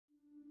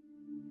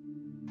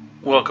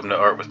Welcome to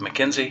Art with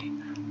Mackenzie.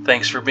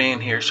 Thanks for being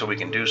here so we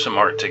can do some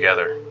art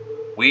together.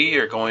 We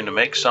are going to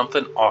make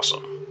something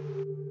awesome.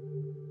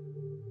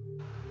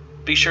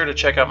 Be sure to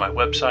check out my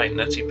website and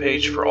Etsy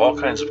page for all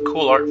kinds of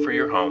cool art for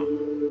your home.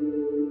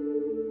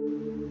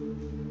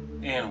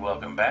 And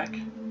welcome back.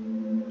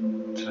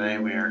 Today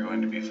we are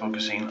going to be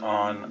focusing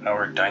on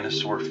our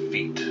dinosaur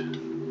feet.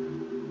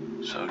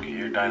 So get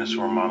your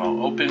dinosaur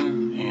model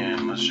open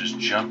and let's just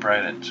jump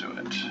right into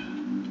it.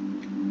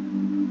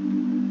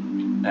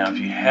 Now, if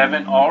you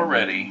haven't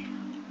already,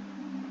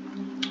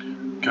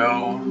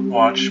 go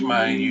watch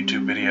my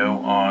YouTube video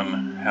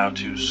on how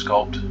to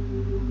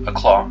sculpt a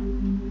claw,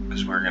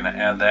 because we're going to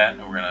add that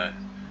and we're going to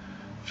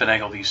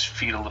finagle these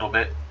feet a little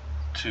bit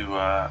to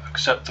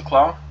accept the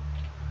claw.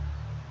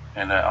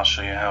 And I'll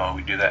show you how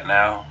we do that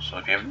now. So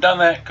if you haven't done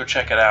that, go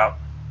check it out,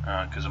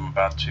 because I'm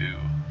about to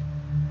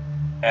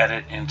add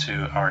it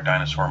into our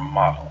dinosaur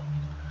model.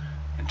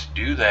 And to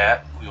do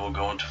that, we will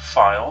go into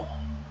File,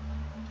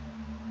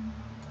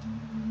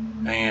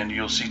 and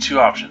you'll see two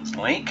options,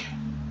 Link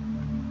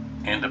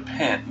and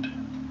Append.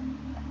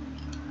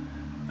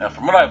 Now,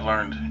 from what I've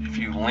learned, if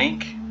you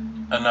link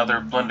another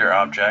Blender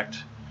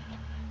object,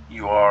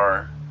 you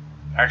are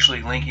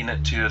actually linking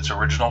it to its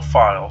original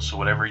file, so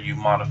whatever you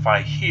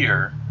modify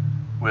here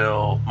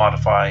will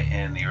modify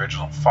in the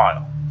original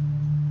file.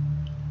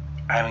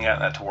 I haven't gotten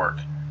that to work,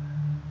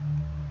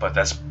 but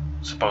that's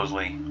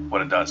supposedly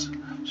what it does.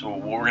 So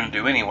what we're going to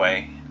do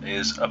anyway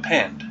is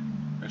append,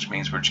 which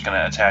means we're just going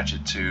to attach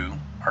it to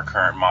our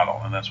current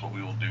model, and that's what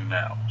we will do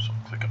now. So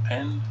click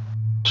append.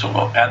 So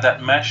we'll add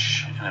that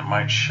mesh, and it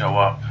might show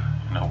up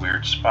in a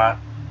weird spot,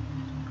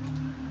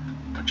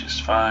 which is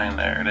fine.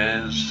 There it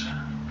is.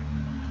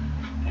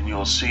 And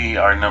you'll see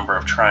our number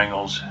of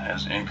triangles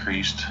has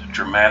increased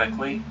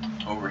dramatically.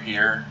 Over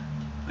here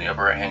in the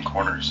upper right hand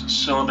corner is the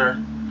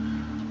cylinder.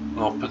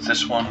 We'll put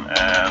this one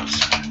as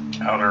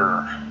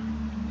outer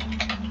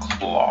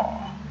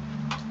claw.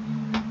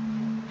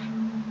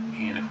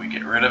 And if we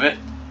get rid of it,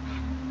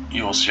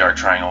 you will see our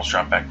triangles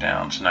drop back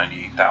down to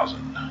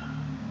 98,000.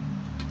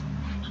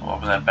 So we'll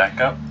open that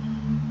back up.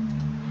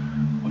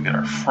 We'll get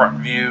our front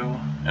view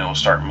and we'll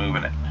start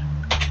moving it.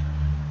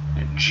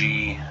 Hit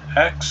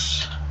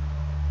GX.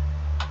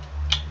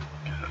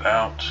 Get it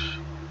out.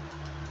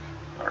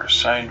 Our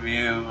side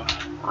view.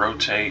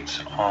 Rotate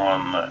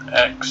on the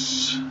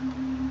X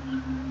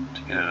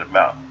to get it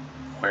about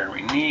where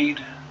we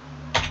need.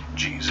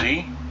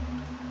 GZ.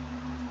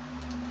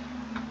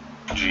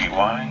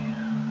 GY.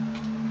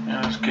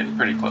 Yeah, it's getting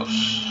pretty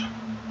close.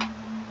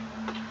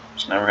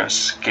 So now we're going to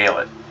scale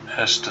it.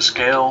 S to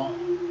scale.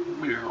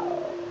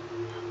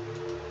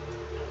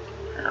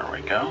 There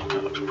we go.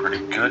 That looks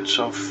pretty good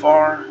so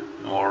far.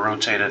 And we'll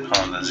rotate it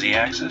on the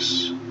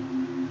Z-axis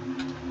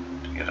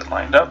to get it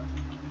lined up.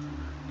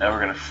 Now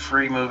we're going to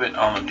free move it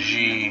on the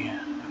G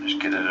and just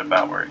get it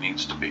about where it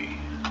needs to be.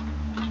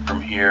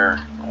 From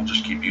here, we'll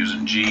just keep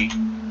using G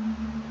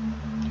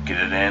to get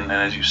it in. And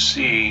as you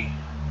see,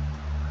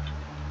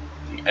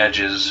 the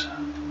edges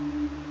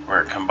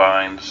where it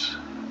combines,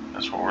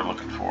 that's what we're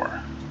looking for.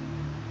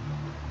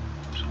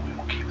 So we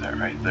will keep that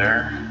right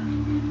there.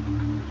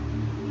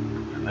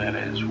 And that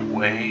is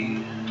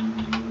way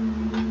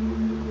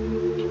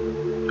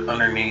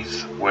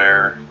underneath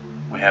where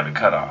we have it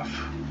cut off.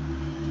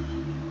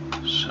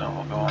 So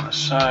we'll go on the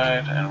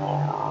side and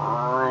we'll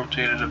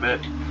rotate it a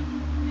bit.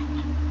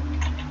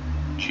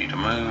 G to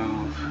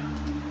move.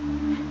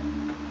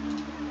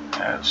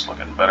 That's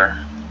looking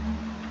better.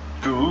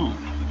 Ooh.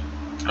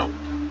 Nope.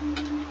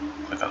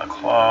 Click on the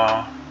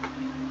claw,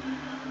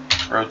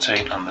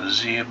 rotate on the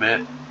Z a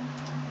bit,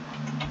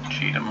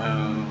 G to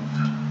move,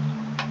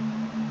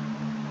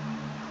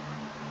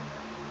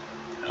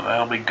 and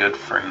that'll be good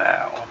for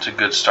now. It's a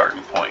good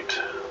starting point.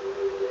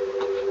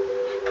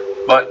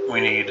 But we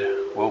need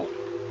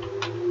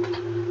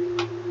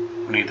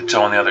the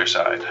toe on the other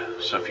side.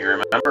 So if you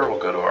remember, we'll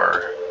go to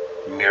our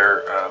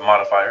mirror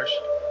modifiers,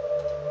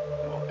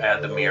 we'll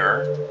add the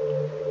mirror,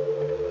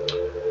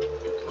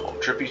 get the little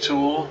drippy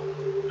tool.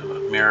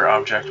 Mirror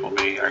object will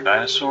be our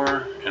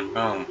dinosaur, and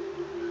boom,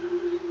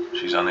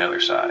 she's on the other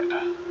side.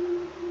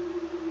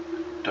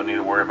 Don't need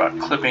to worry about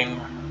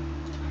clipping.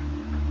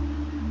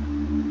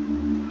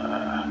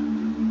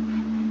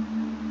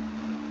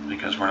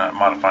 Because we're not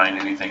modifying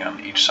anything on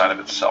each side of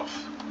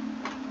itself.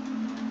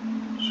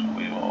 So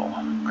we will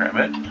grab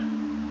it,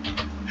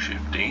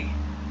 Shift D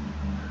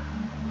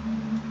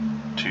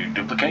to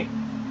duplicate.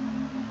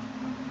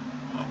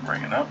 We'll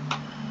bring it up.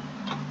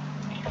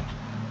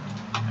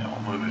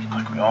 Move it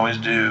like we always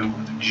do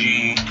with the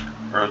G,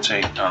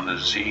 rotate on the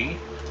Z.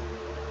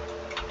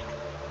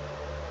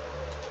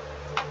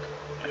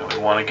 And we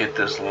want to get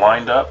this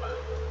lined up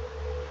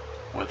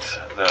with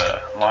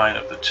the line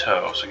of the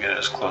toe, so get it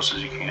as close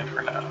as you can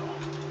for now.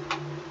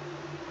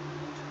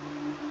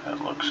 That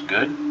looks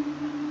good.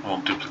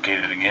 We'll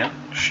duplicate it again,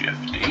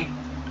 Shift D.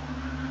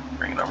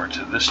 Bring it over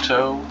to this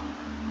toe,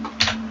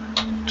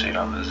 rotate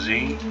on the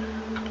Z,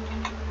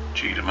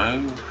 G to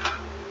move.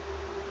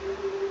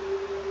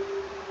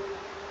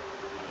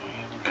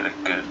 Get a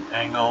good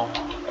angle,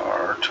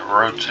 our to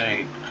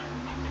rotate.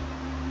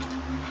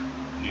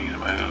 You need to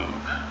move.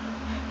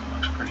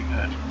 Looks pretty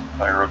good.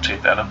 If I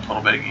rotate that up a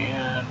little bit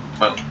again,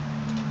 boom.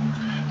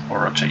 We'll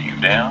rotate you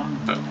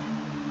down, boom.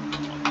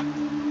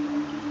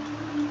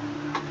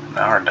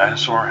 Now our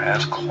dinosaur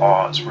has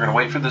claws. We're going to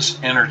wait for this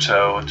inner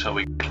toe until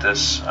we get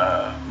this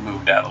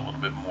moved out a little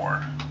bit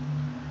more.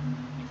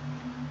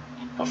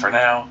 But for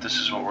now, this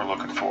is what we're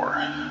looking for.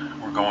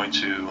 We're going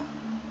to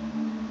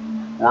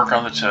work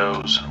on the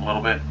toes a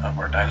little bit of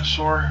our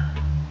dinosaur.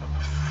 But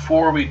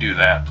before we do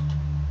that,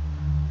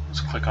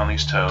 let's click on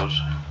these toes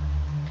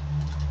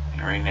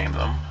and rename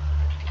them.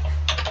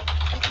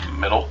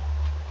 Middle.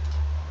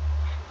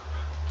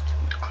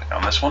 Click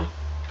on this one.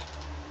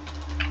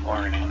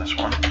 We'll rename this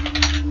one.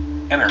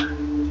 Enter.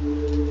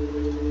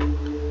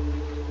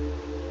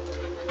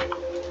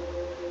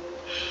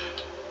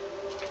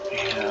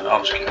 And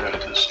I'll just get rid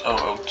of this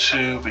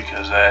 002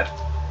 because that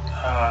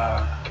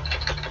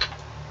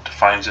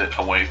defines it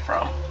away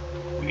from.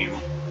 We need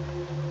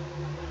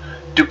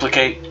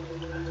duplicate.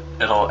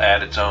 It'll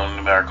add its own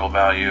numerical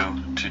value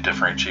to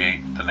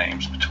differentiate the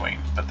names between,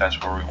 but that's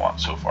where we want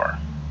so far.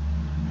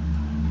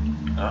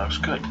 That looks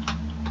good.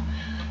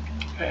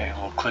 Okay,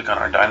 we'll click on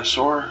our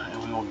dinosaur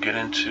and we will get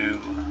into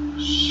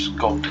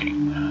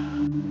sculpting.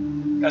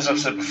 As I've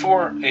said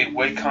before, a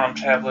Wacom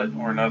tablet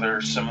or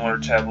another similar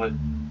tablet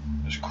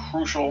is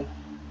crucial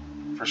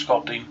for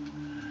sculpting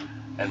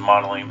and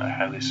modeling. I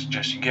highly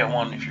suggest you get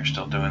one if you're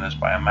still doing this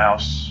by a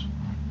mouse.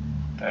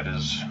 That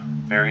is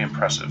very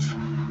impressive.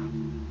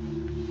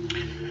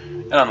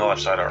 And on the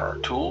left side are our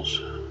tools.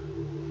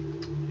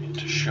 And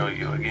to show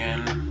you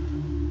again,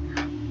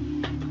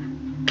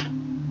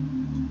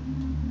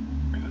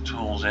 bring the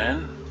tools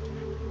in.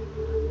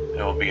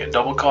 It will be a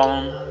double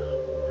column.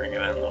 Bring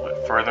it in a little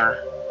bit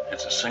further.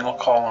 It's a single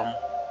column.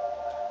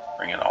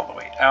 Bring it all the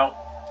way out.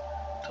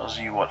 Tells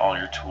you what all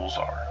your tools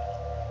are.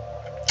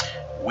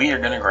 We are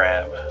going to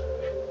grab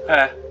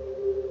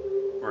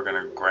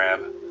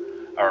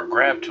our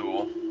grab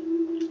tool.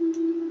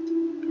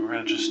 We're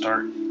going to just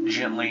start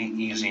gently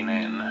easing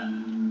in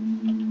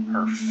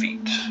her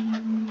feet.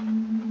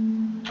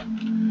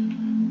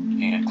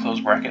 And close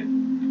bracket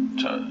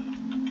to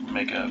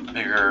make a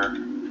bigger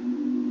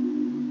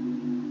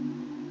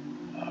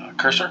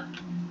cursor.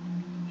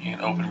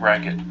 And open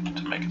bracket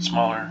to make it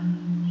smaller,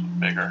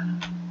 bigger,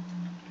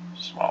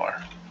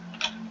 smaller.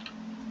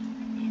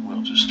 And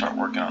we'll just start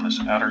working on this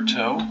outer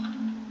toe.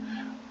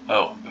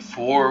 Oh,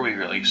 before we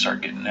really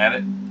start getting at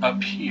it,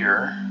 up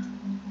here,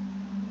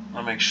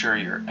 I'll make sure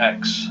your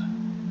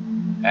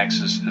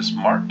x-axis is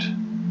marked.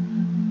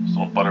 This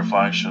little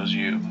butterfly shows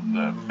you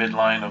the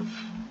midline of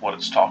what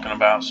it's talking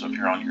about. So if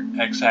you're on your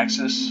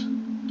x-axis,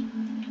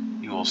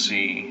 you will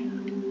see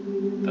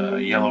the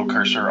yellow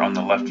cursor on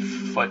the left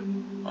foot,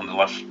 on the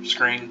left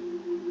screen,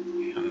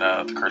 and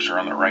the cursor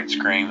on the right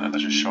screen. And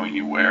that's just showing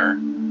you where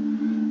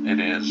it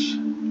is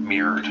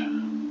mirrored.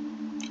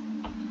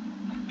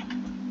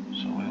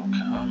 So we'll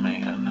come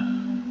in,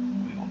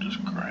 we will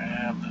just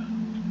grab,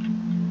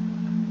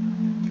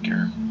 make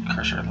your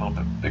cursor a little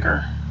bit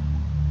bigger.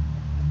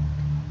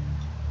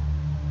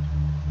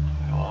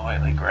 We will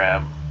lightly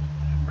grab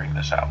and bring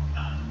this out.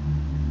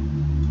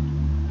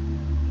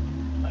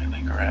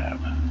 Lightly grab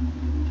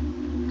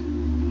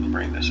and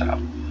bring this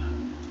out.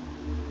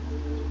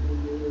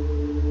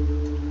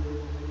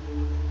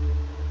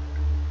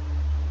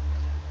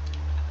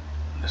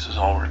 This is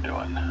all we're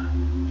doing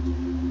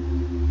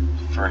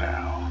for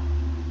now.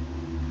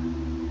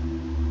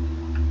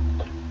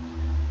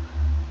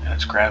 And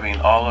it's grabbing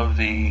all of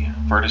the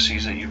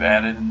vertices that you've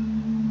added.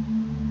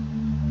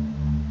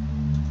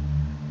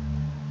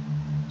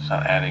 It's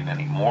not adding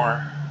any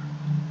more.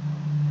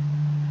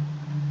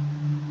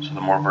 So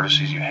the more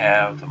vertices you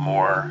have, the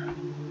more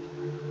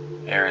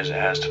areas it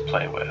has to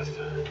play with.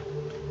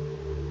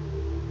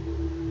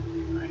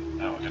 Right,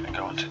 now we're going to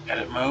go into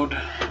edit mode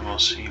and we'll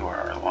see where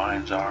our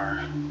lines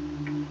are.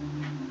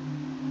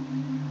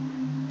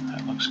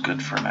 That looks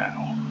good for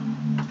now.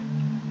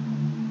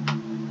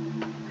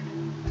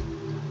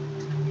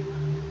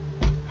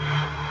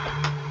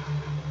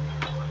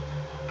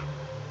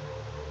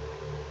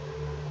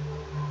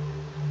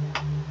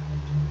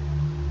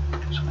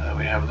 So now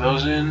we have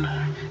those in.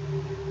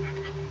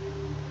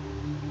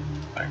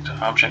 Back to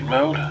object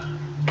mode.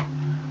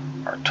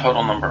 Our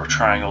total number of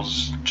triangles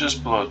is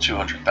just below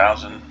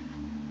 200,000.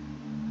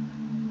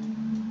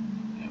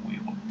 And we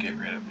will get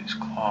rid of these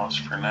claws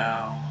for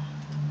now.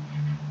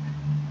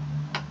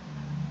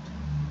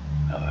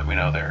 Now that we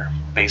know they're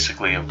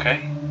basically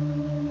okay.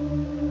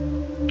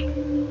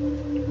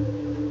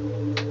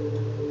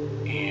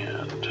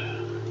 And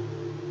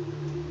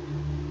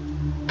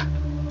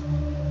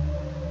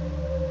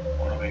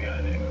what are we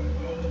gonna do?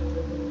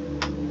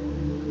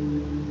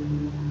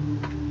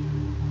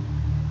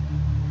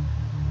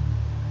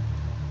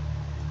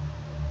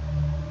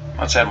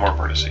 Let's add more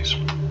vertices.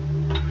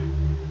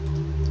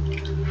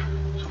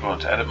 So go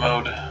into edit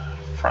mode,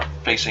 front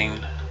facing.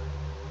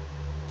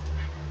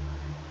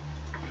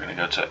 We're going to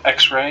go to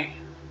X-ray,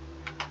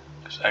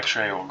 because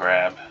X-ray will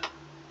grab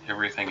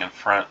everything in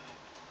front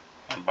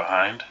and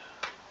behind.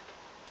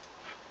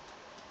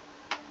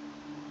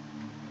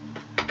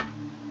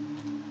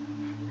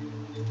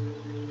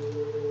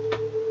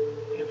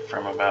 And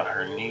from about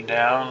her knee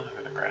down, I'm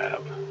going to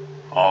grab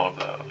all of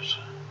those.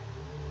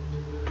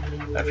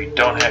 Now, if you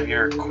don't have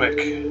your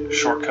quick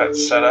shortcut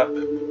set up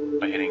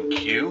by hitting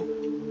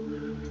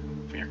Q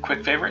for your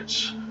quick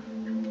favorites,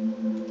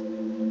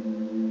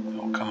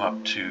 we'll come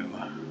up to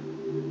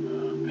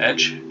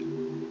Edge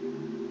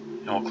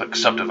and we'll click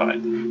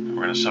Subdivide.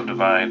 We're going to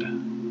subdivide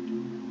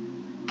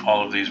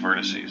all of these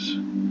vertices,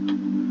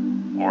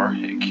 or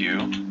hit Q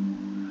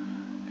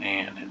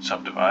and hit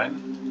Subdivide,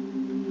 and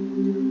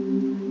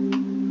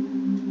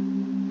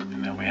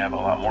then we have a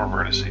lot more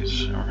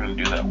vertices, and we're going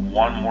to do that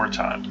one more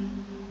time.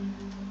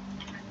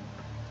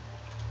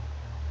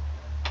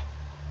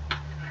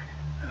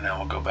 And now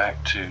we'll go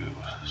back to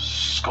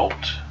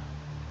Sculpt,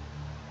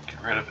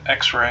 get rid of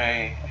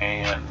X-ray,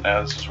 and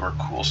now this is where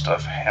cool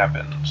stuff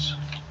happens.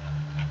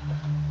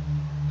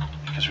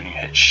 Because when you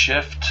hit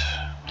Shift,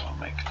 we'll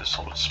make this a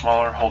little bit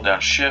smaller, hold down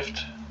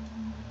Shift,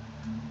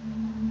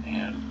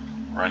 and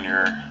run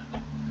your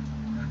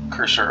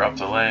cursor up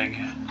the leg.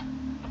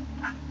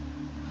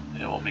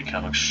 It will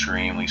become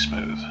extremely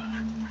smooth.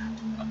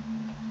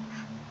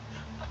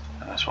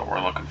 And that's what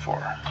we're looking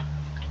for.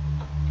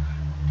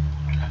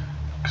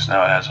 Because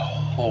now it has a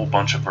whole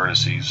bunch of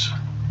vertices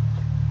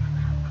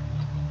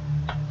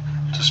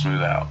to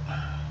smooth out.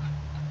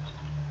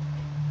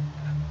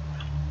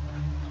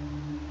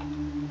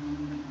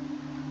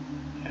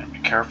 And be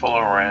careful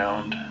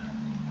around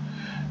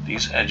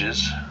these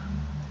edges,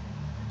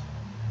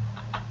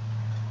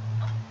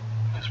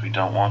 because we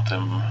don't want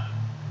them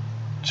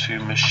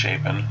too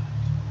misshapen.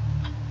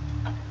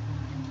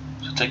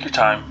 So take your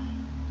time,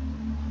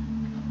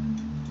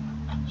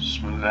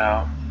 smooth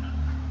out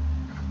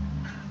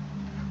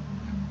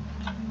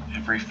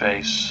every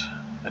face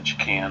that you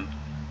can.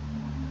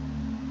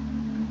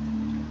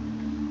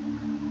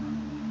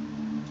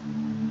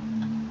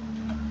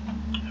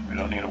 We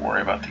don't need to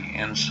worry about the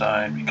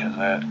inside because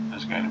that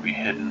is going to be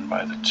hidden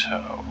by the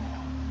toe.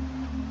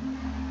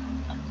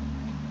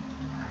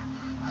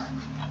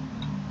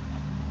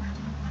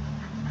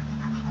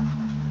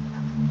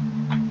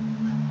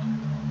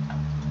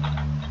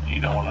 You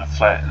don't want to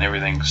flatten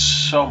everything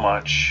so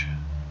much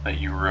that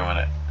you ruin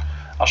it.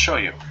 I'll show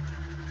you.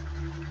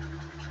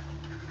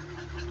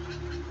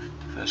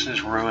 This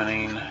is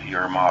ruining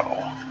your model.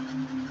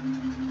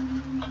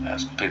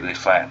 That's completely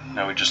flat.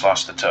 Now we just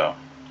lost the toe.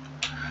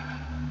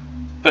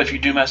 But if you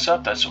do mess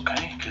up, that's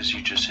okay, because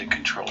you just hit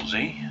Control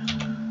Z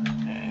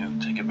and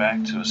take it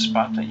back to a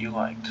spot that you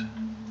liked.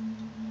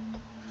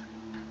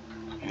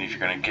 And if you're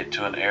going to get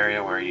to an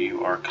area where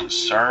you are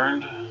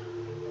concerned,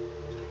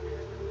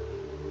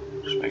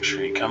 just make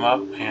sure you come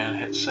up and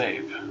hit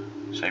Save.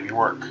 Save your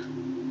work.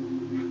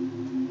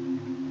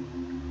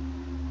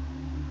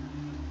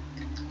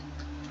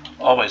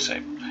 Always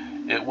save.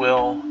 It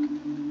will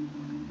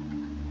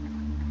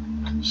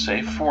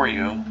save for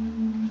you,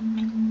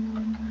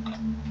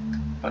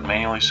 but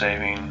manually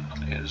saving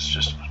is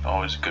just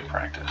always good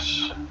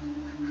practice. There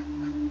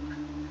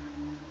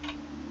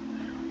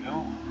we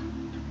go.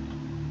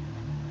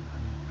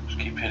 Just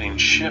keep hitting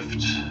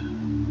Shift,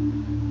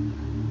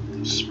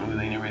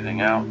 smoothing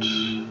everything out.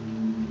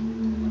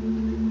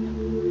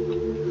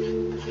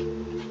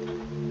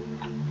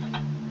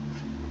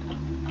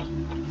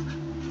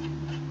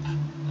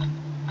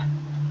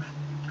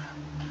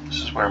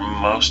 This is where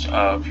most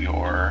of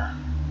your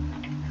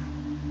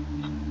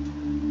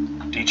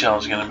detail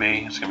is going to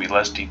be. It's going to be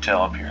less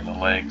detail up here in the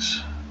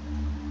legs.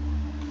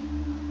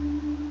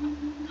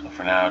 So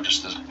for now,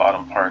 just this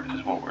bottom part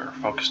is what we're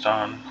focused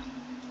on.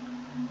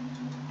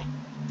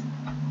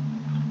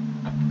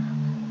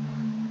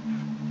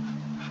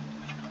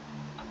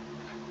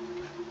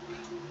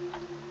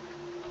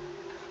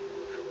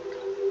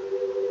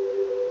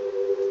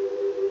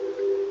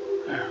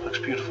 There, looks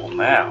beautiful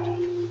now.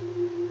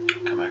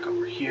 Come back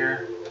over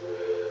here.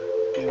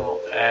 We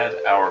will add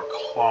our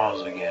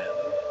claws again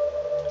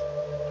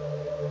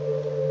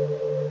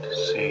to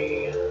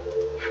see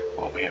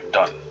what we have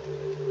done.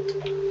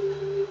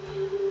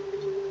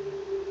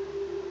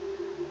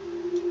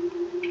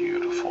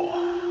 Beautiful.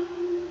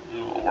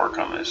 And we'll work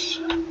on this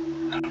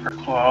upper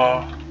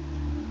claw.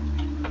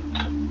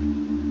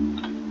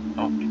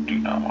 Oh, we do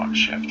not want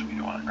Shift. We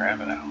do want to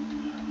grab it out.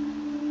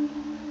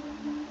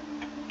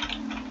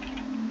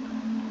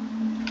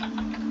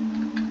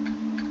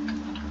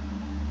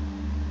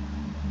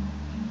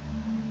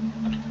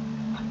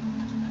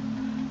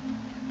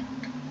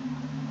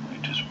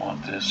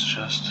 Want this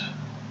just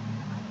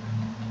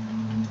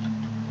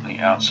on the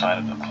outside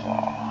of the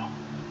claw.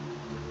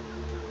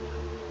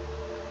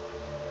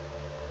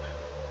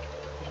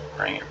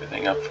 Bring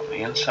everything up from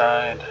the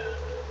inside.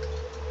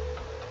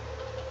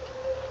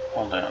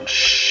 Hold down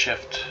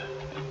Shift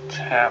and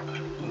tap.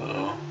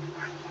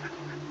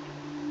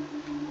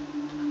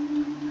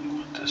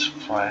 Want this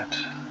flat.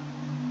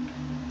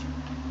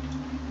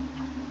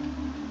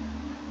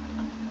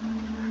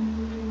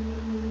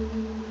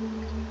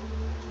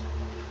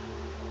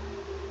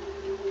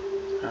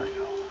 There we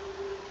go.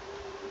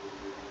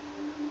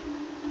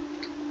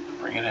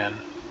 bring it in,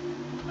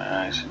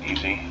 nice and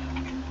easy.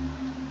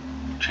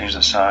 Change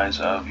the size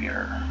of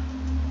your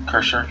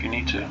cursor if you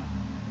need to.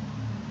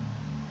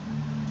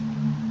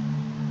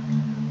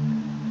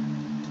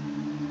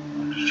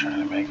 I'm just trying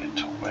to make it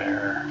to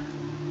where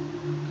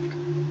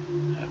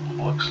it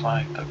looks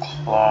like the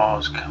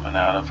claw's coming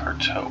out of her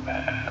toe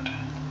pad.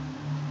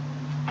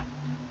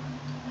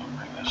 I'll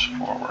bring this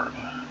forward.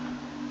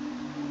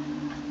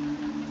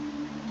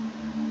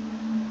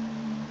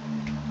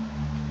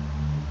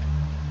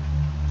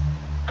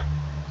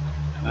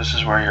 And this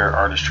is where your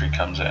artistry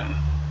comes in. You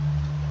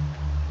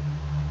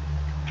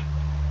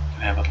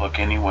can have it look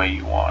any way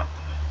you want.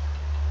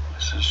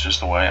 This is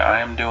just the way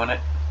I am doing it.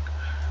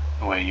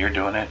 The way you're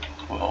doing it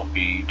will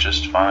be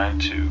just fine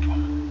too.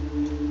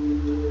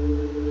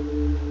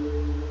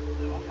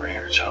 We'll bring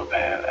her toe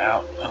pad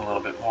out a little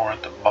bit more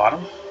at the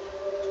bottom.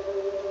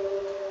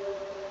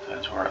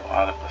 That's where a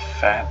lot of the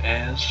fat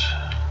is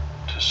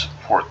to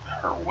support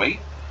her weight.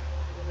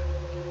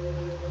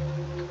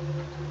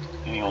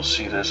 And you'll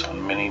see this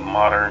on many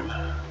modern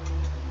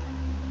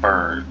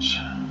birds,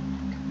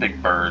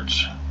 big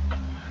birds,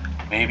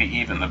 maybe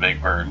even the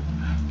big bird,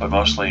 but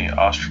mostly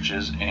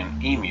ostriches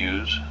and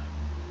emus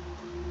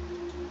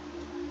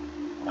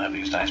will have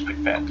these nice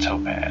big fat toe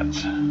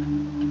pads.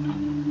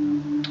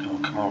 And we'll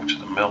come over to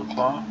the mill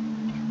claw.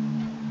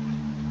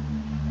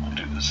 We'll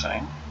do the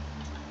same.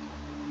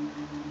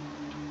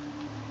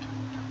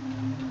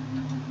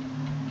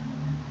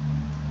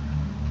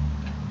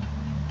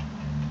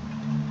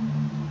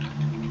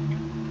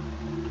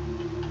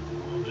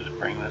 We'll just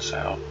bring this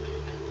out.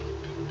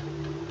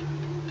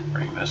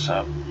 Bring this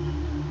up.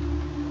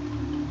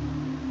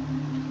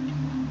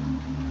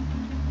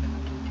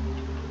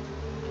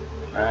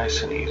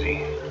 Nice and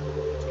easy.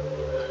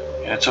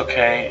 And it's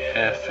okay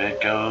if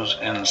it goes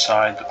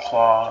inside the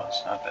claw.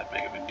 It's not that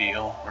big of a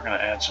deal. We're going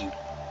to add some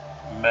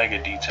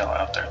mega detail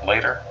out there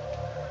later.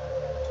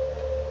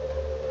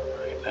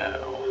 Right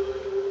now,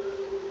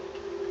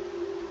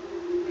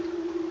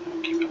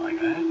 we'll keep it like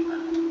that.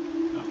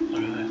 Oh,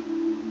 look at that.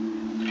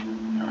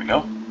 There we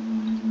go.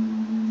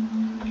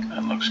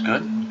 That looks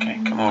good. Okay,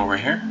 come over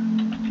here.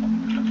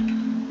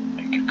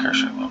 Make your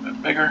cursor a little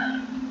bit bigger.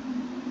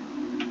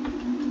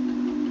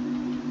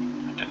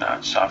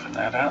 Not soften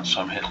that out,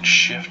 so I'm hitting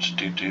shift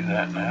to do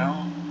that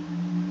now.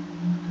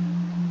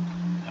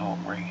 And we'll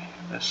bring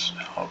this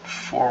out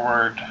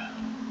forward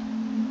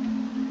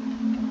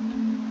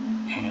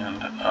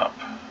and up.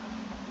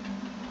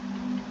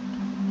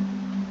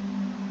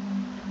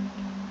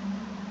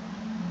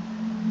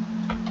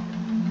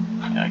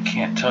 And I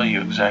can't tell you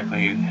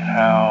exactly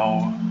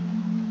how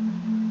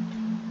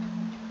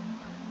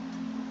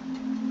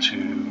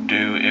to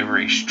do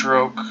every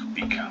stroke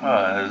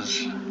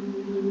because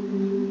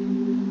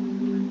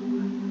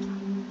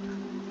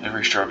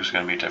every stroke is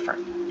going to be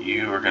different.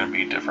 You are going to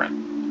be different.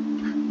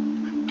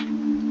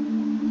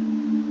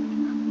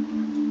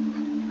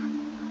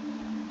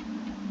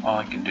 All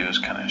I can do is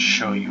kind of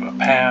show you a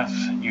path.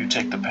 You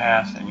take the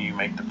path and you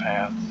make the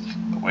path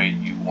the way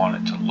you want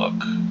it to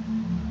look.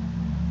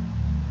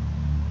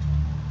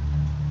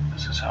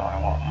 This is how I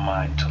want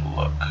mine to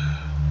look.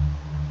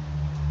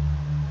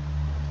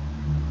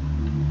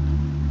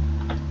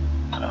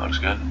 That looks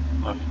good.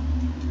 Look,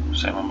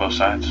 same on both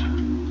sides.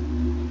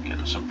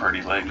 Getting some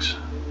pretty legs.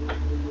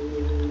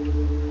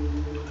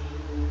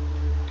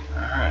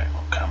 Alright,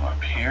 we'll come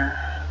up here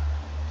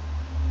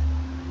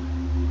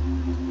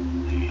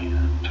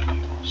and we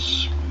will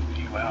smooth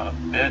you out a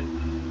bit.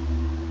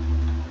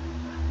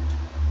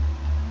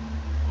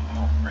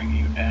 We'll bring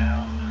you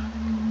down,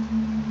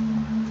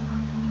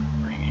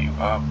 bring you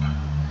up.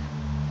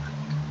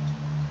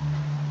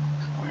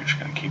 We're just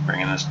going to keep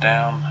bringing this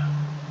down,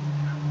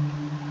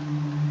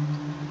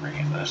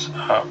 bringing this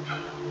up.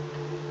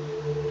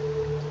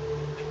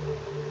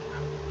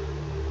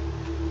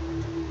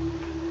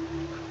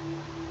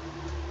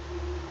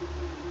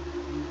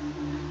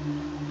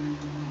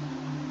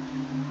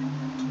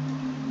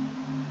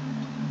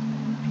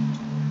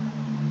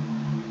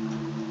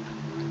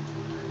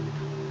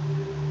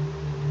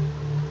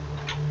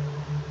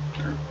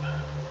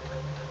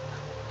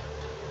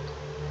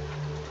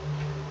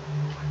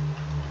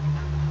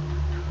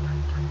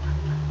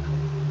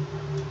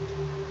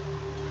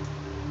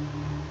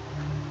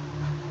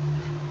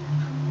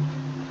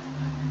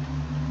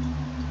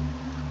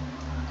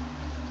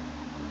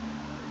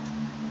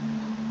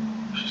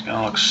 She's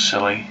gonna look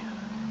silly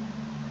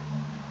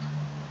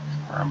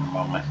for a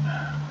moment.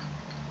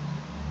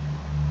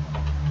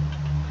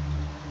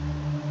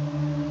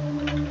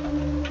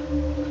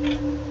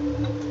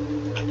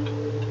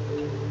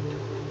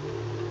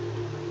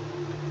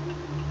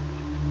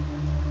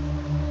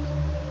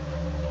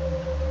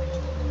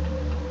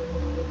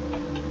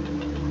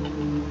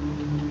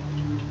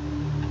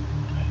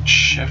 And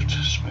shift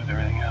to smooth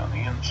everything out on the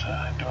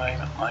inside. Do I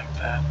even like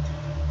that?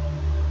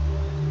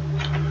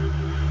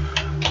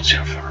 Let's see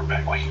how far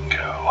back we can go.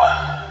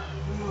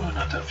 Ooh,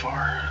 not that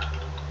far.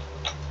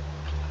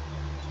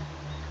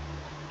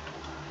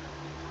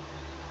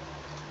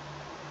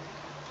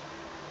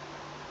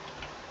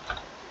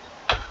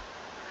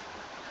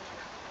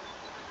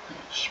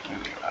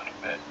 Smooth you out a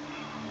bit.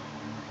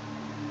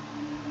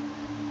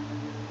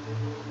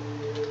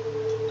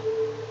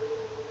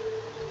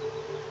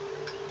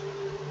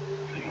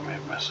 I think I may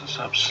have messed this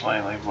up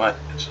slightly, but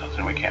it's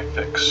nothing we can't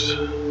fix.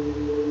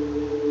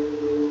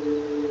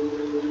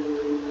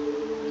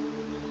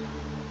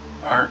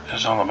 Art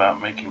is all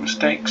about making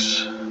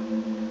mistakes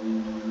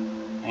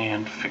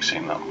and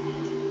fixing them.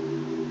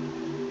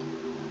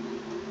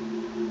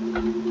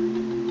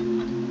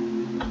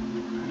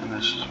 And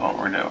this is what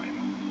we're doing.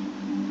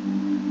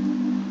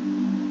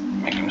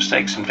 Making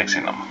mistakes and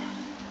fixing them.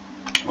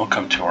 We'll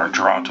come to our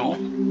draw tool.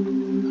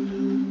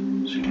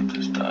 See what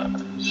this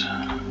does.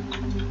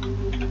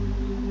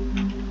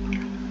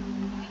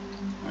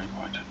 We're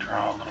going to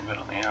draw a little bit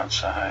on the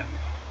outside.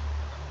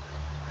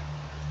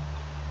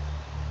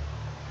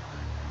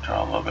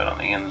 Draw a little bit on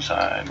the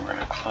inside. We're going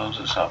to close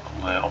this up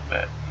a little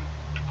bit.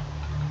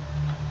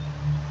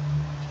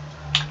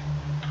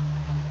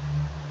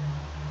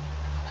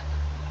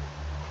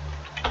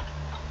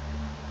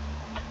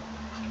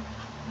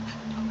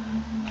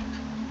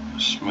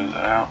 Smooth it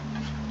out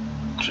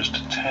just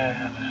a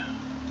tad.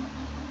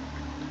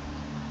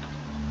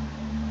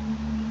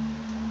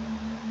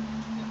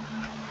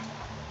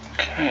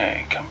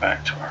 Okay, come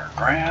back to our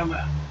grab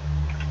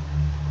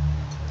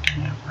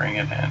and bring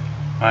it in.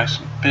 Nice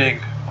and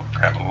big. We'll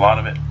grab a lot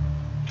of it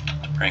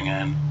to bring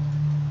in.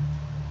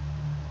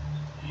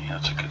 Yeah,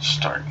 that's a good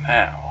start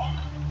now.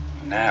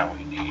 Now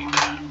we need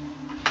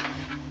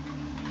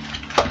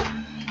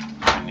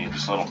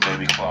this little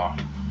baby claw.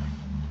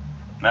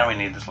 Now we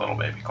need this little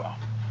baby claw.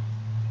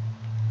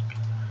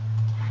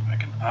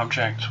 Make an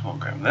object. We'll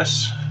grab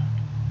this.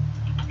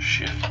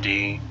 Shift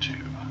D to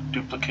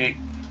duplicate.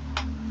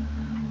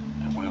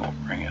 And we will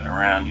bring it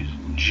around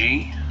using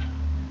G.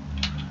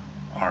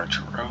 R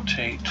to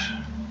rotate.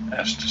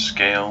 S to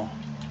scale.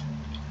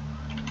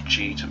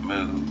 G to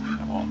move.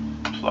 And we'll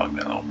plug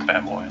that little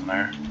bad boy in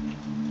there.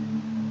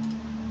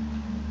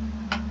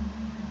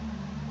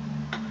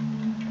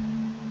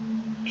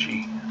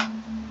 G.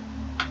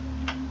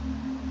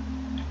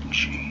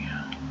 G.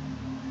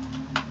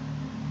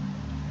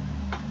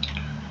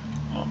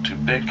 A little too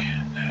big.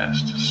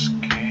 S to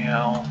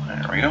scale.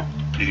 There we go.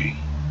 G.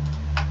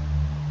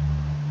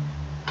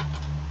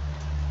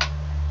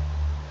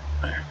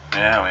 There.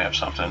 Now we have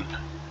something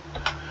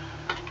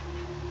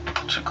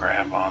to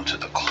grab onto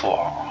the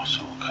claw.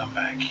 So we'll come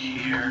back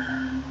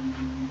here.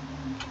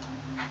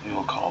 We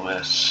will call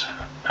this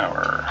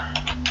our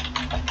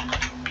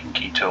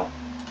pinky toe.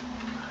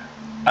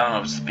 I don't know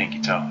if it's the pinky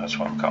toe. That's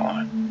what I'm calling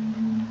it.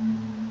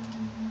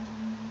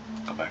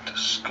 Go back to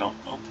sculpt.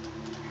 Oh,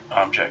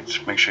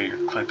 object. Make sure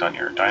you're clicked on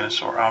your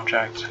dinosaur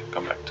object.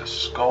 Go back to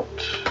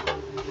sculpt.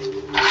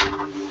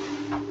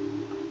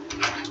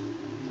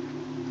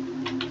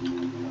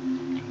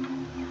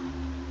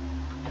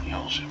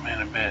 You'll zoom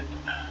in a bit.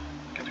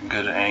 Get a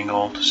good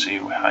angle to see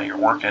how you're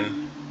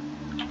working.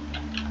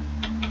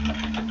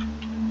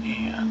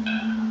 And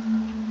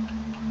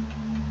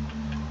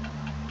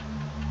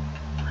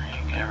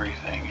bring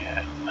everything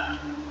in.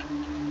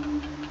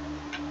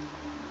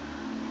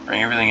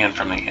 Bring everything in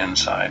from the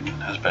inside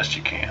as best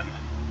you can.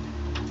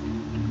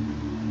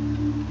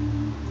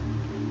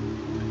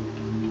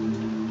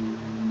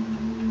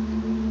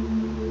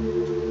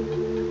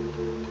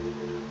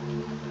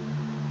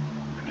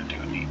 We're going to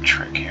do a neat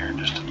trick here in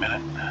just a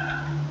minute.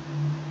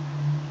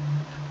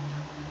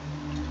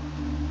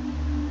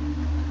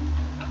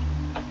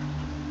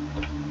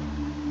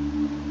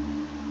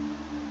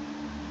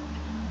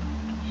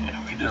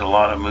 Yeah, we did a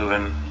lot of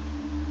moving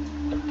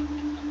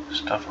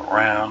stuff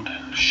around.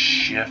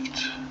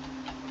 Shift,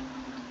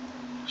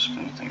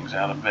 smooth things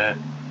out a bit.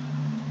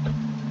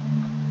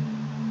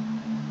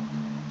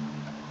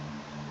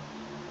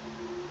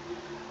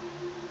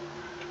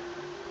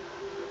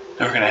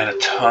 Then we're going to add a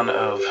ton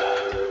of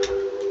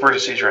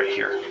vertices right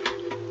here.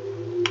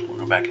 We'll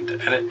go back into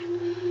edit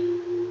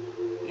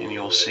and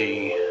you'll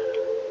see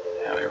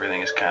how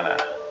everything is kind of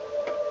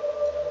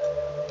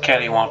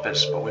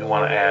cattywampus, but we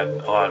want to add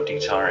a lot of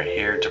detail right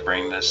here to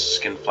bring this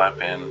skin flap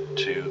in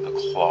to the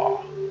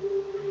claw.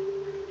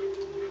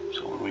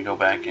 So when we go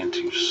back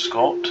into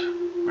sculpt,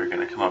 we're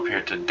going to come up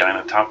here to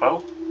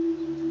Dynatopo.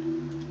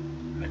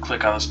 And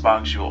click on this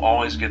box. You'll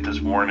always get this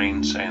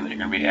warning saying that you're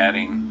going to be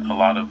adding a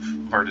lot of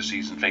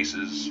vertices and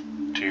faces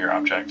to your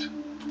object.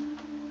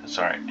 That's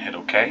alright. Hit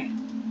OK.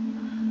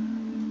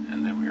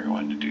 And then we're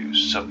going to do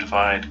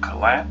subdivide,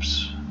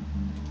 collapse,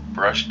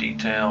 brush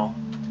detail,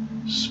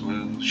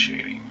 smooth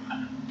shading.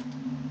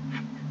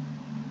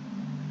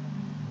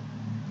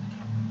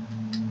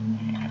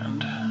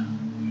 And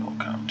we'll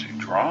come to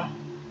draw.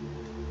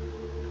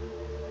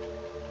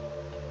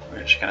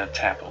 We're just going to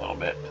tap a little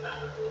bit.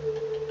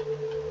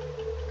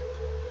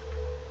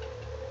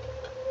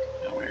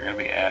 And we're going to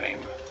be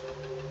adding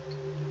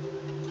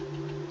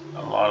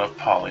a lot of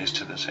polys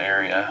to this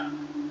area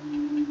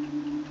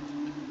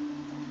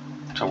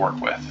to work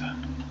with.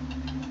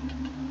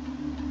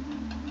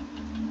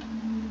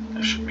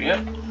 This should be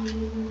it.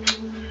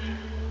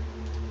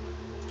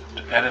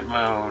 To edit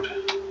mode.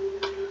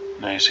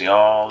 Now you see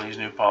all these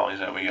new polys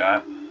that we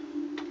got.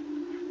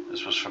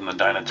 This was from the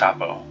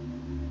Dynatopo,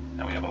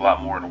 and we have a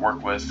lot more to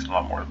work with, a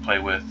lot more to play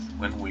with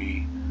when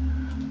we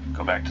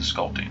go back to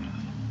sculpting.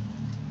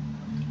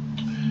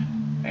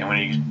 And when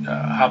you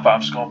hop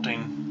off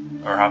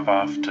sculpting, or hop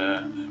off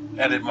to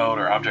edit mode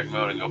or object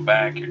mode and go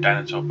back, your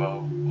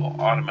Dynatopo will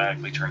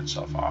automatically turn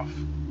itself off.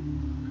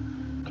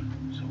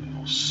 So we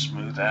will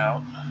smooth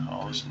out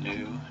all this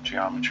new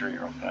geometry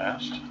real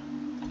fast.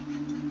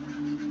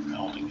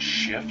 Holding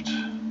shift.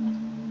 There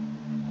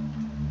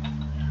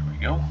we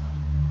go.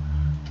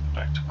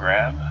 Back to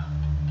grab.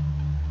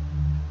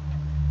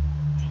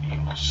 And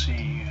you will see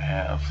you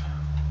have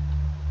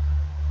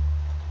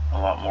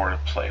a lot more to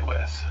play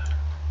with.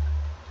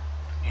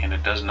 And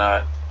it does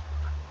not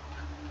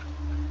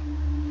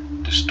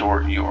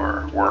distort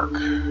your work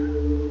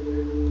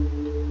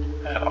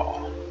at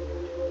all.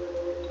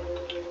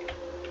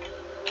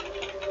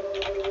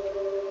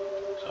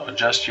 So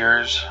adjust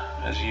yours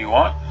as you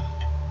want.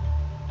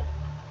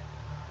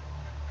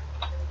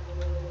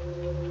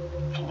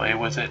 Play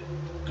with it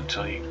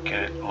until you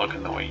get it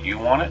looking the way you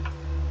want it.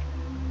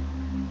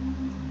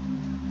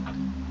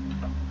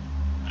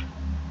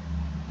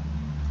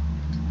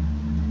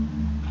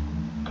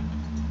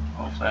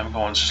 Hopefully I'm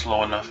going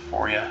slow enough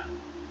for you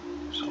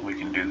so we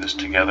can do this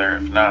together.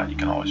 If not, you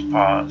can always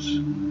pause,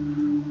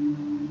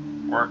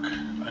 work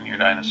on your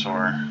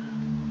dinosaur,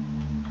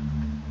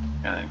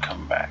 and then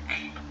come back.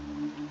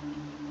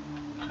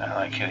 I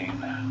like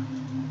hitting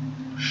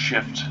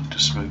shift to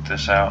smooth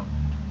this out.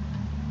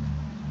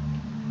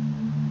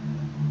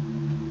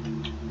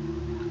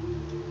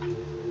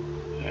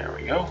 There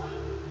we go.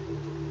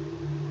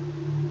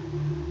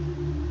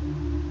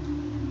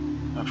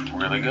 Looks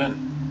really good.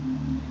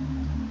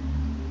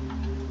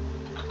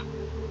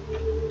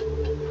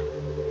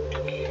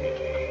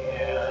 Okay,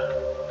 yeah.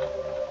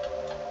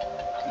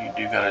 You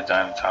do got a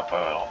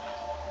Dynatopo.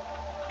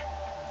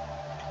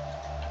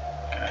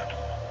 Okay.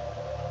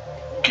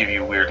 Give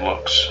you weird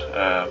looks.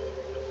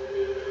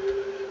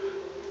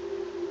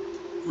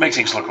 Make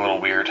things look a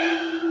little weird.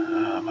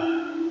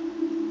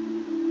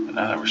 But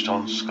now that we're still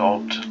in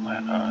sculpt,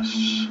 let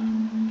us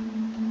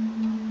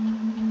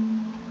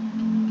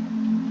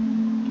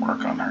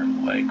work on her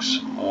legs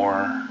some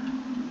more.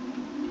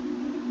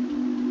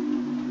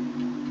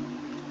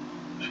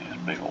 She has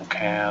big old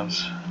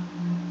calves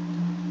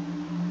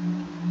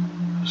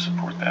to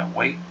support that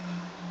weight.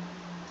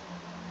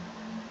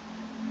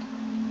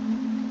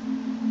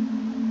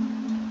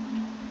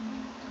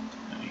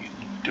 And you can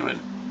do it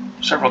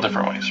several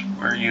different ways.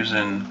 We're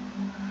using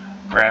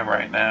grab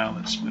right now.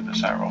 Let's smooth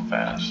this out real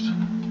fast.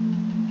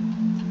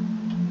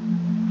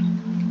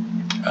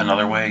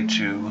 Another way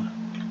to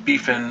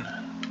beefing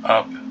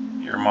up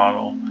your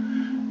model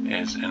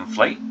is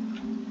inflate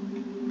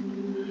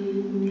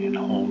and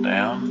hold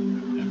down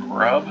and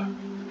rub,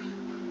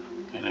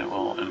 and it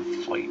will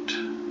inflate.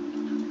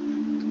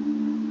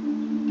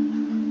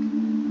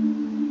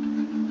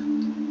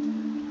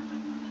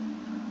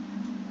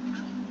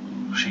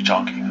 She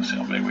chunky. Let's see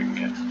how big we can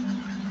get.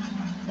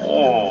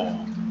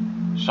 Oh,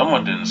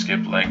 someone didn't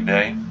skip leg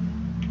day,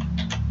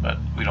 but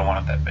we don't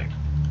want it that big.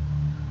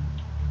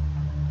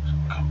 So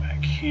come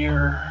back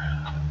here.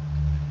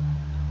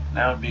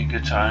 Now would be a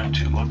good time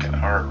to look at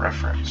our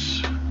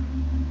reference.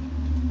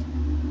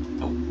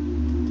 Oh.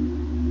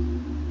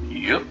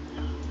 Yep.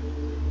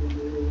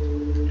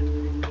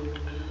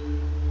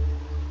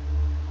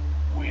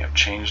 We have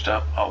changed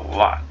up a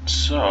lot.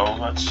 So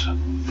let's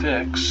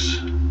fix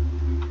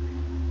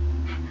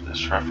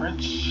this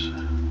reference.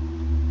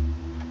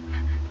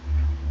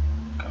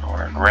 Go to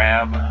our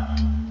grab.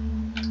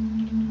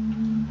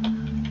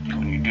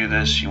 When you do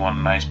this, you want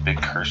a nice big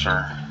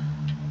cursor.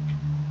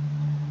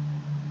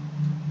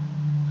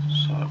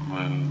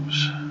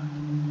 Moves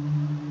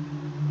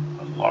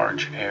a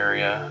large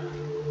area.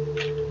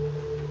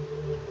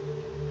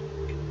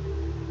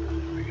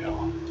 There we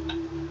go.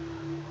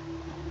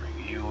 Bring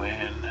you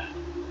in,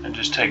 and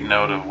just take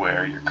note of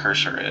where your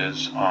cursor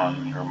is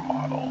on your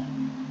model.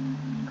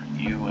 Bring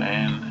you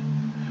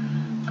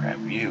in,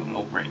 grab you, and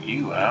we'll bring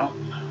you out.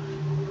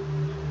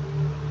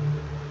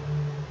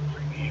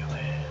 Bring you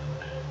in,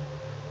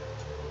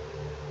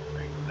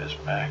 bring this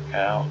back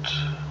out.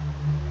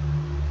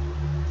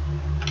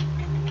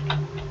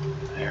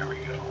 There we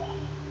go.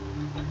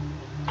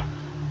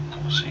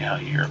 We'll see how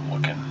you're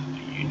looking.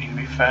 Do you need to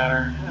be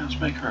fatter? Yeah, let's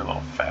make her a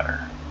little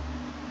fatter.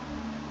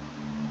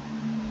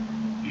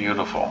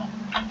 Beautiful.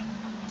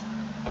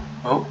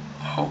 Oh,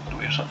 do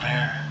we have something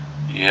here?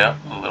 Yep,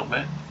 a little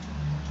bit.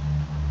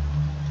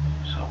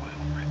 So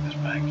we'll bring this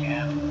back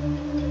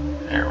in.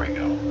 There we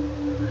go.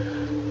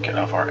 Get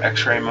off our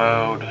X-ray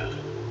mode.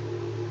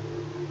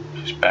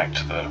 She's back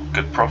to the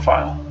good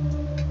profile.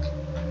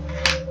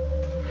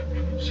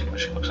 See what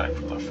she looks like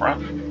from the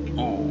front.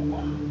 Ooh,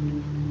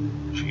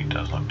 she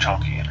does look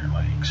chunky in her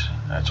legs.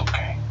 That's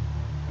okay.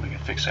 We can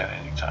fix that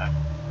anytime.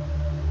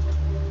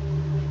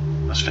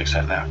 Let's fix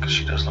that now because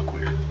she does look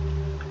weird.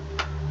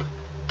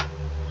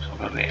 So we'll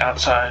go to the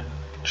outside,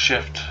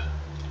 shift,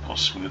 we'll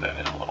smooth that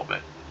in a little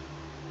bit.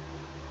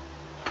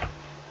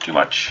 Too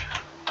much.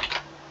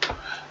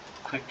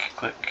 Click,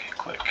 click,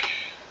 click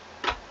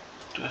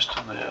just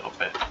a little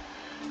bit.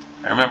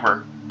 Now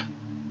remember,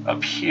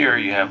 up here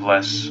you have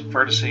less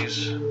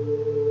vertices,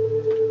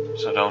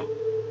 so don't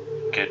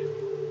get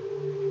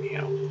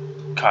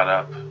caught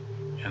up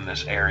in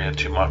this area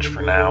too much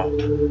for now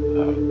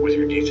with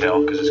your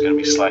detail, because it's going to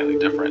be slightly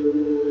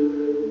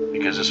different,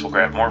 because this will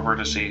grab more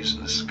vertices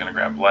and this is going to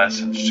grab less,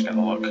 and it's just going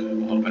to look a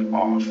little bit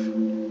off.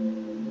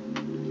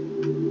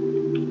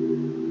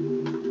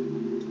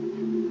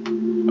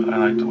 But I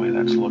like the way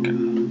that's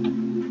looking.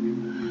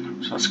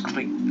 So let's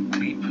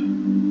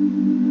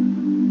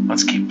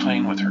let's keep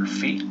playing with her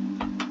feet.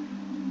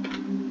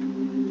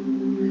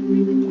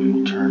 We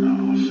will turn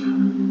off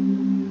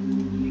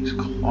these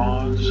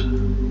claws.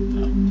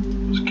 No,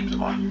 let's keep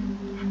them on.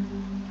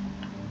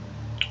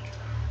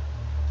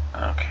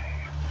 Okay.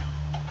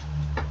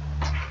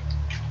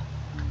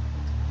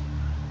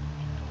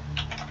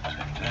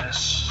 Take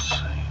this,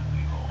 and we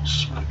will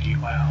smooth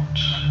you out.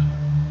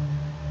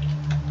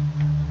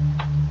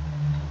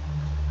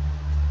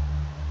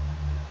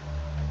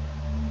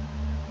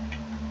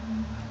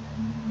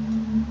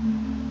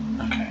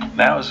 Okay,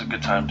 now is a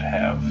good time to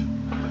have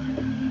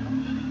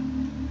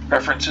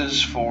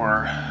references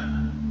for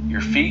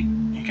your feet.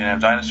 You can have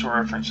dinosaur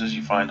references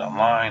you find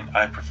online.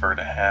 I prefer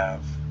to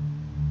have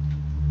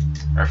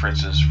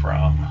references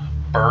from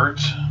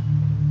birds,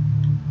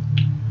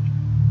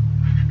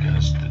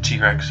 because the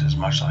T-Rex is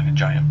much like a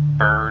giant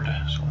bird.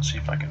 So let's see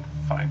if I can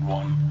find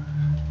one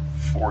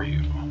for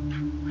you.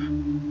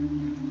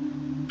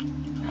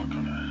 I'll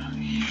go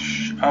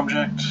to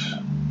Object,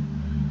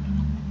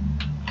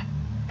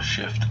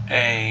 Shift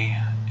A,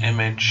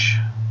 Image.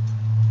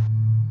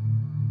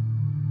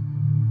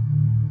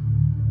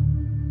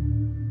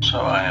 So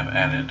I have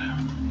added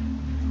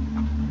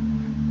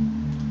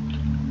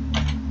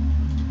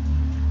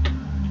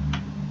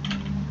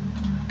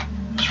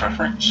this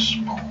reference,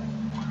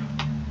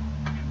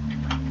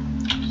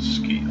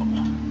 scale,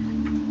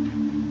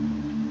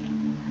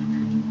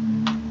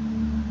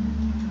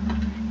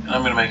 and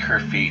I'm going to make her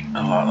feet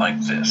a lot like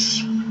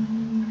this,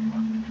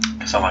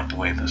 because I like the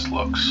way this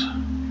looks.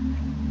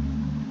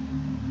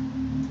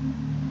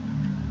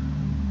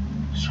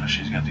 So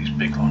she's got these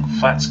big long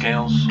flat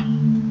scales.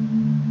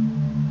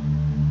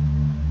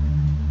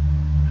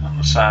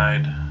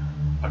 Side,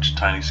 a bunch of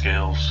tiny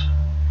scales,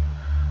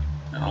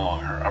 and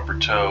along her upper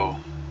toe,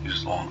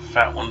 these long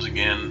fat ones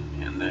again,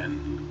 and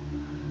then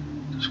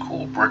this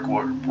cool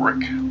brickwork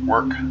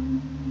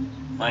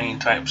lane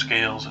type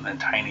scales, and then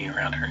tiny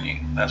around her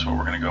knee. That's what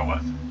we're going to go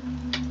with.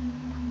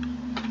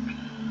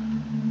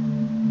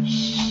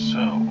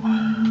 So,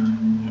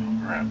 we'll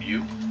grab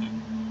you,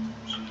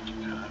 so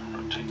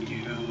rotate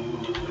you, and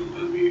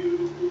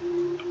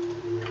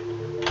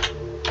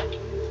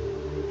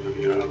move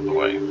you out of the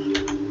way.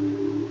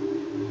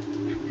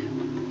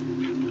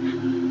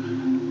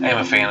 I am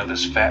a fan of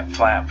this fat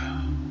flap.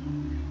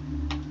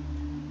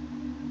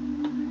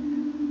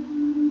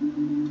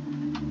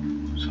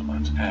 So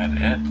let's add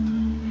it.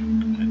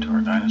 Get to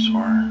our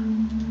dinosaur.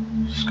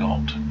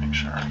 Sculpt. Make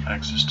sure our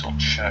X is still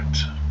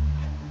checked.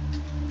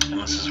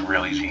 And this is a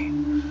real easy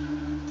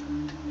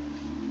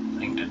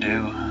thing to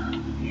do.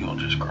 You'll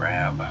just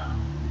grab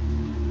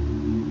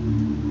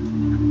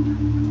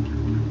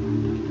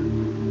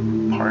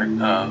part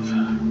of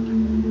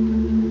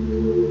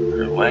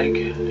her leg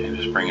and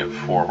just bring it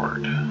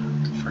forward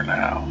for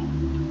now.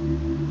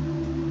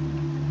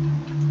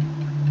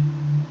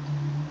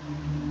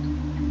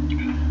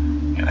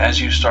 And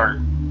as you start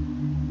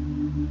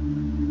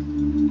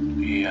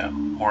the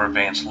more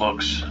advanced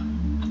looks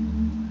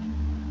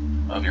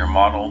of your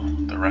model,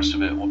 the rest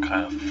of it will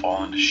kind of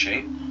fall into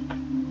shape.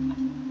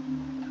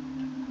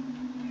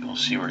 You'll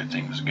see where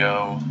things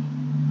go.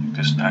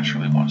 This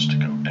naturally wants to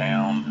go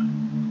down,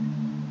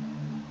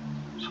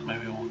 so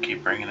maybe we'll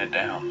keep bringing it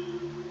down.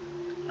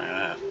 Like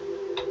that.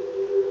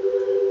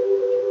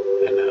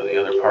 And now the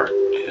other part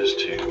is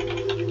to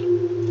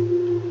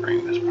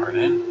bring this part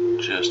in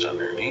just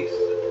underneath.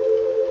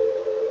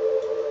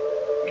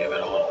 Give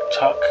it a little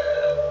tuck.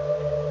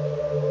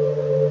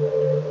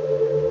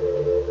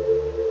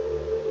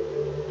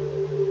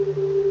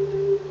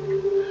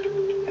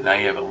 And now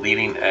you have a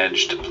leading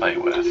edge to play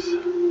with.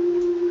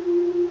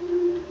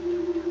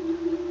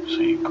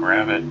 So you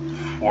grab it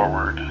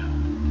forward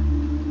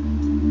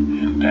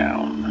and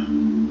down.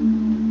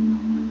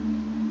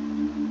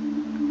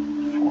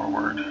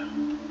 Forward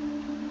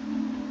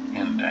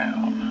and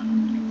down.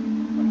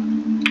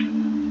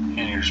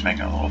 And you're just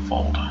making a little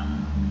fold.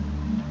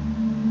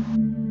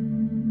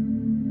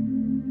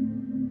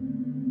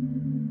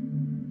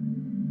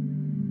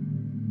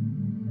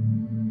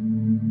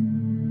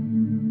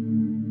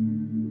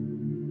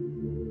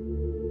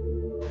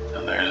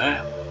 And there's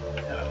it.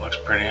 And it looks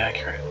pretty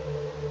accurate.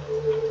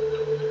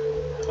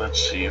 Let's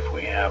see if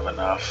we have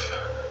enough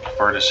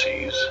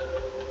vertices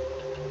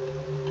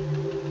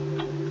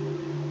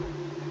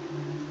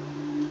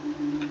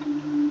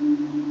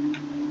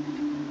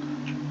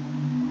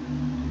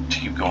to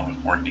keep going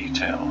with more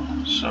detail.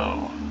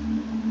 So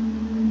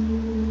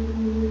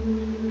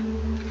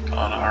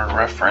on our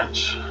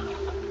reference,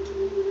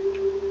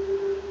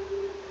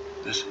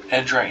 This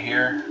edge right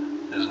here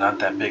is not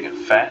that big and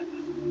fat,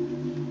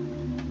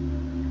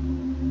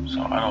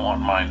 so I don't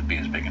want mine to be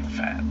as big and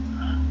fat.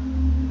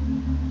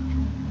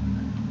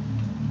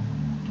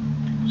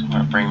 So I'm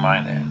going to bring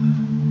mine in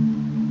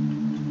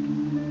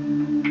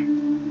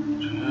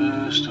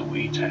just a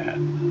wee tad.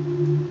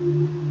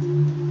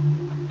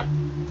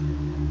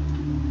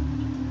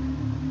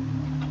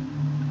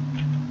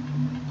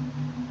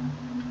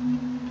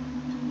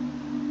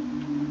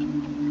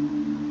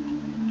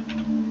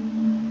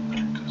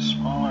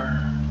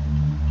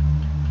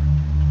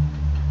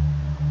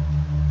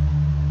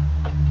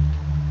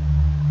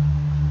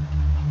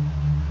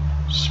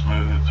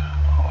 Smooth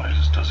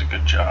always does a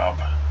good job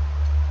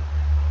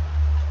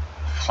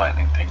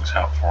flattening things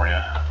out for you.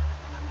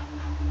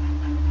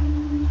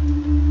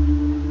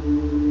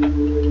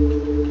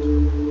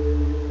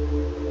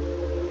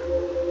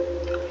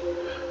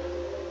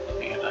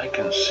 And I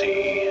can see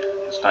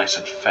it's nice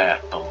and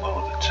fat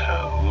below the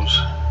toes.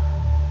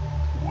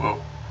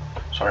 Whoa,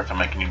 sorry if I'm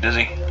making you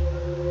dizzy.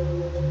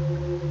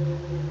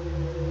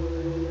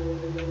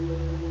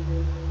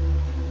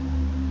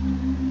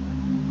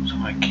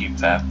 I'm going to keep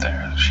that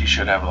there. She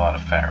should have a lot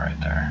of fat right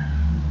there.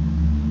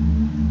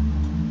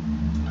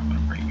 I'm going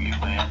to bring you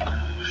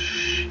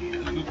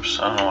in. Oops,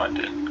 I don't know what I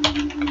did.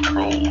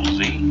 Control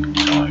Z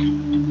until I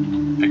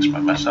fix my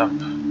mess up.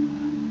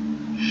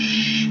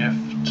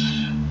 Shift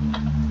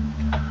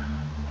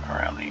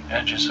around the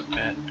edges a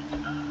bit.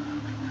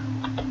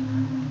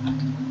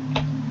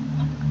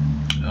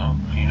 Oh,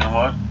 you know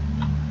what?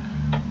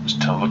 This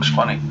toe looks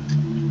funny.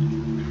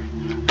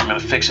 I'm going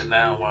to fix it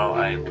now while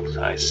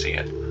I see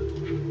it.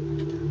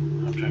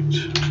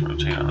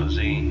 Rotate on the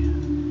Z.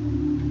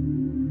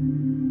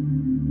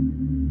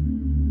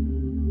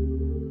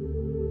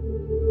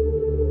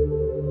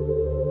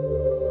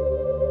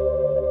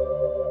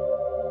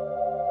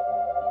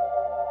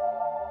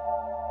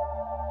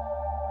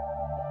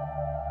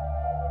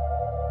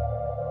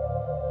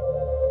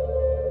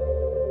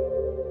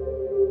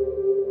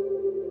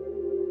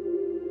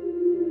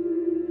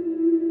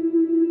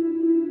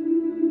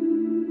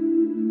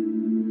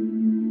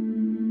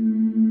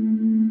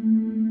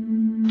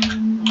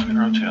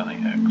 Rotate on the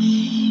X.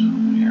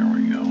 Here we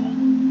go.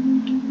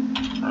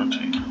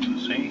 Rotate on the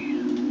Z.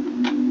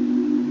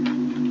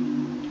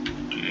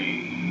 G.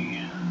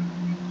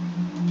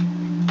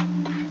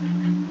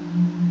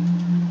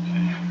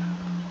 Okay.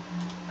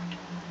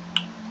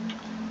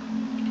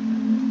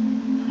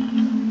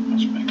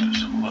 Let's make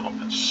this a little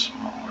bit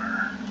smaller.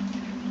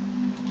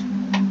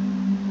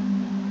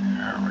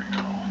 There we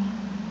go.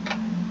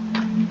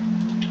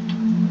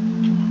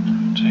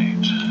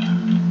 Rotate.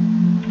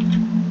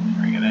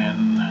 Bring it in.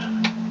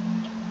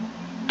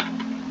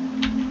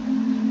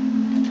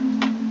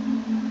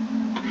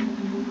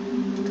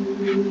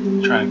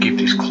 Trying to keep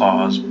these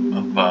claws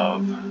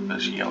above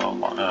this yellow,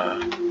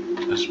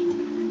 this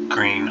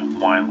green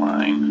Y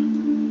line.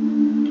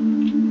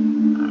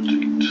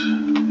 Rotate.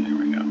 Here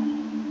we go.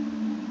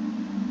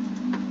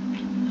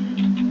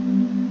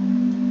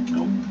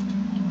 Nope.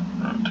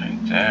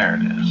 Rotate. There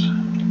it is.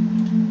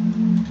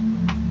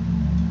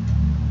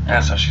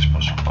 That's how she's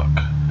supposed to look.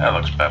 That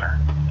looks better.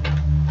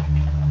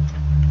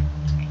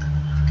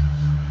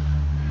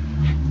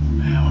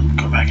 Now we'll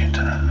go back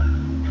into that.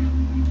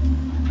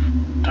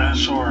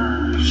 Dinosaur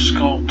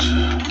sculpt.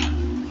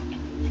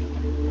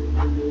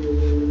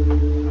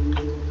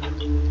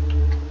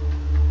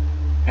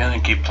 And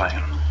then keep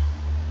playing.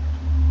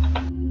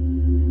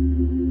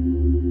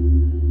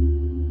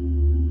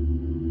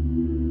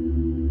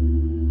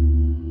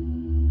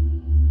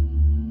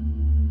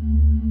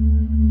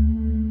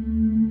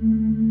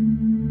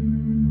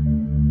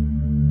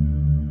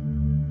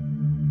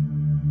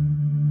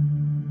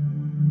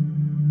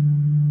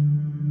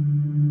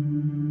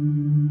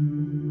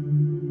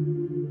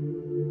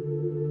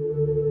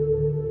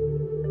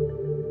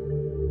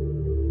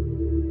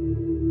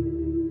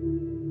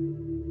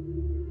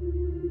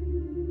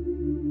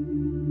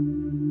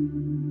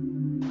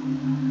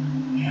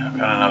 I've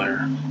got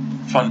another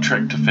fun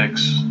trick to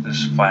fix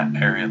this flat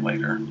area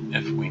later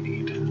if we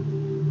need.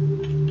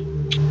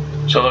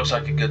 So it looks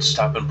like a good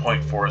stopping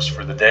point for us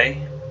for the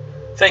day.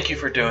 Thank you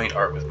for doing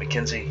Art with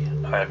Mackenzie.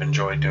 I've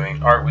enjoyed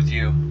doing art with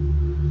you.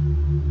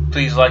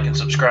 Please like and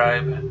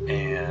subscribe,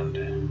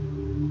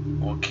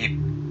 and we'll keep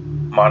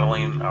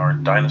modeling our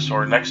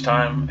dinosaur next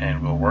time,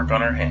 and we'll work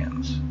on our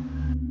hands.